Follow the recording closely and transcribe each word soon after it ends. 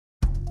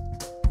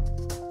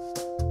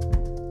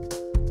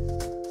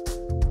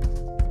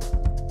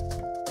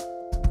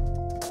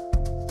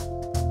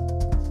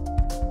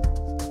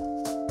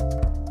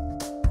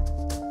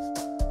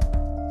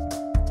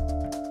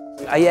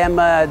I am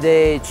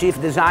the chief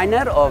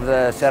designer of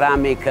the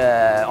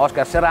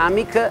Xaar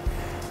ceramic,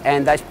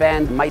 and I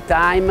spend my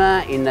time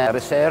in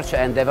research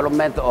and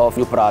development of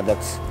new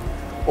products.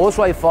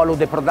 Also, I follow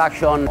the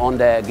production on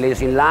the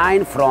glazing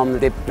line from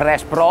the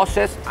press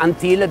process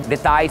until the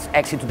tiles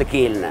exit to the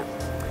kiln.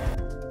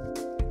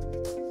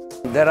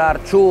 There are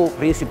two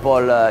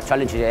principal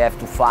challenges I have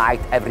to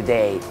fight every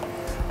day.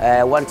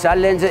 One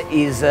challenge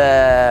is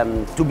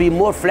to be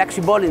more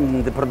flexible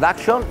in the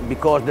production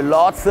because the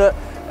lots are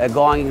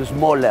going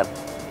smaller.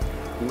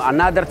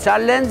 Another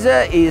challenge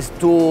is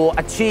to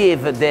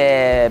achieve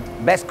the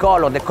best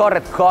color, the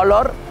correct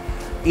color,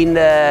 in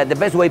the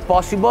best way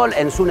possible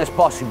and soon as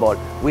possible,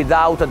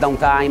 without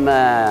downtime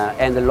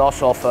and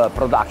loss of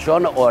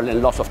production or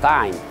loss of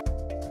time.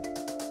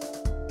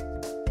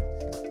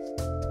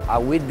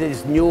 With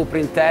this new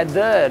printhead,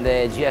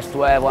 the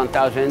GS12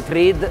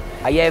 1003,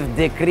 I have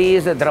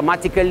decreased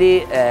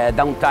dramatically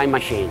downtime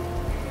machine.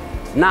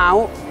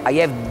 Now I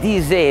have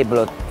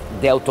disabled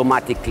the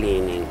automatic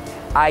cleaning.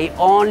 I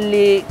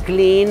only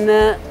clean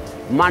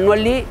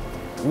manually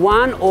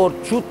 1 or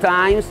 2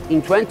 times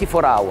in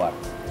 24 hours.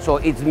 So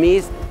it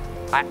means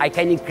I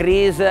can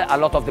increase a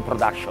lot of the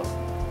production.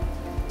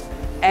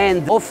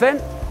 And often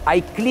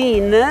I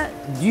clean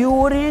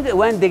during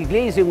when the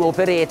glazing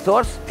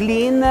operators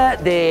clean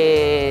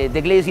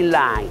the glazing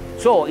line.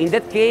 So in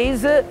that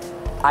case,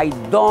 I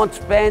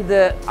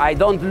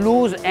don't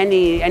lose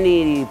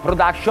any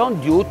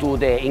production due to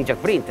the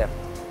inkjet printer.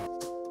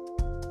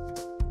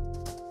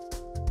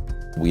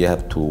 We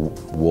have to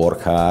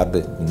work hard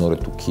in order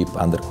to keep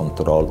under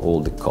control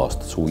all the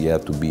costs. So we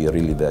have to be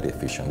really very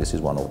efficient. This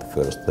is one of the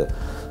first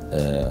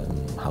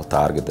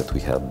target that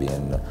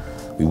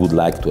we would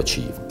like to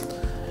achieve.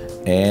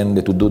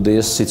 And to do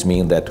this, it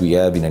means that we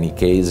have, in any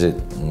case,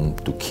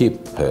 to keep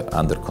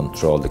under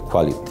control the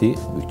quality,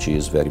 which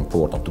is very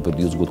important. To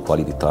produce good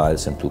quality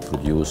tiles and to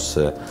produce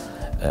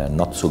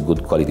not so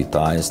good quality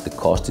tiles, the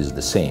cost is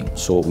the same.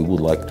 So we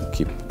would like to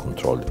keep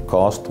control the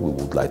cost, we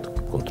would like to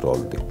control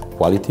the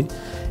quality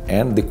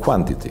and the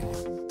quantity.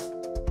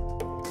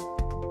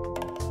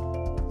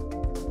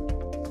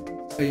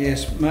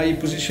 Yes, my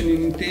position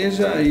in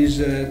Intesa is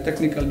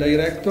technical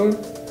director.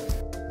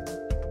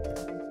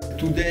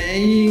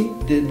 Today,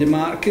 the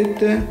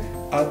market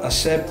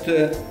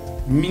accepts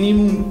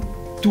minimum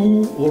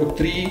 2 or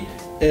 3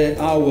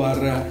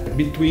 hours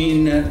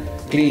between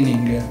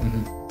cleaning.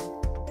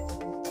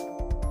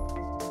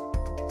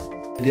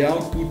 The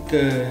output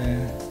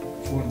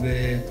for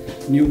the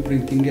new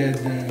printing head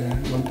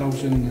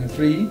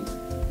 1003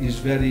 is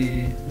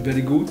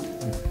very good.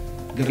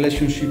 The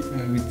relationship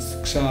with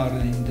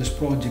Xaar in this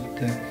project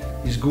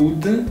is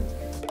good.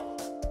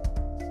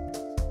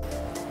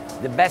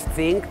 The best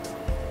thing,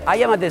 I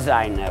am a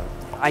designer.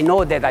 I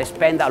know that I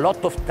spend a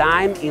lot of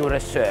time in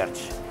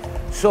research.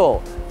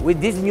 So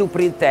with this new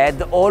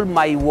printhead, all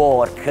my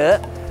work,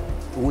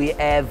 we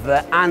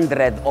have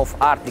hundreds of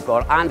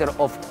articles, hundreds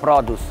of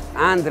products,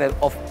 hundreds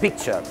of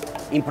pictures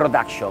in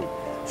production.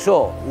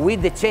 So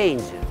with the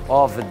change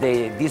of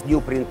this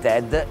new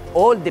printhead,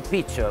 all the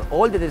picture,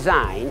 all the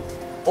design,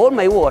 all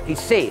my work is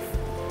safe.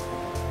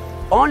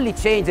 Only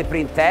change the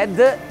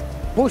printhead,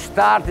 push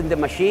start in the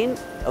machine,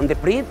 on the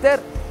printer,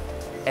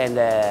 and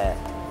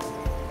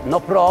no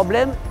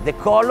problem, the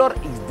color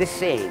is the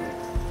same.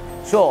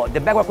 So the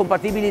backward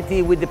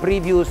compatibility with the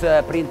previous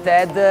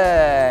printhead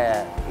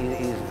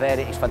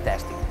is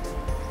fantastic.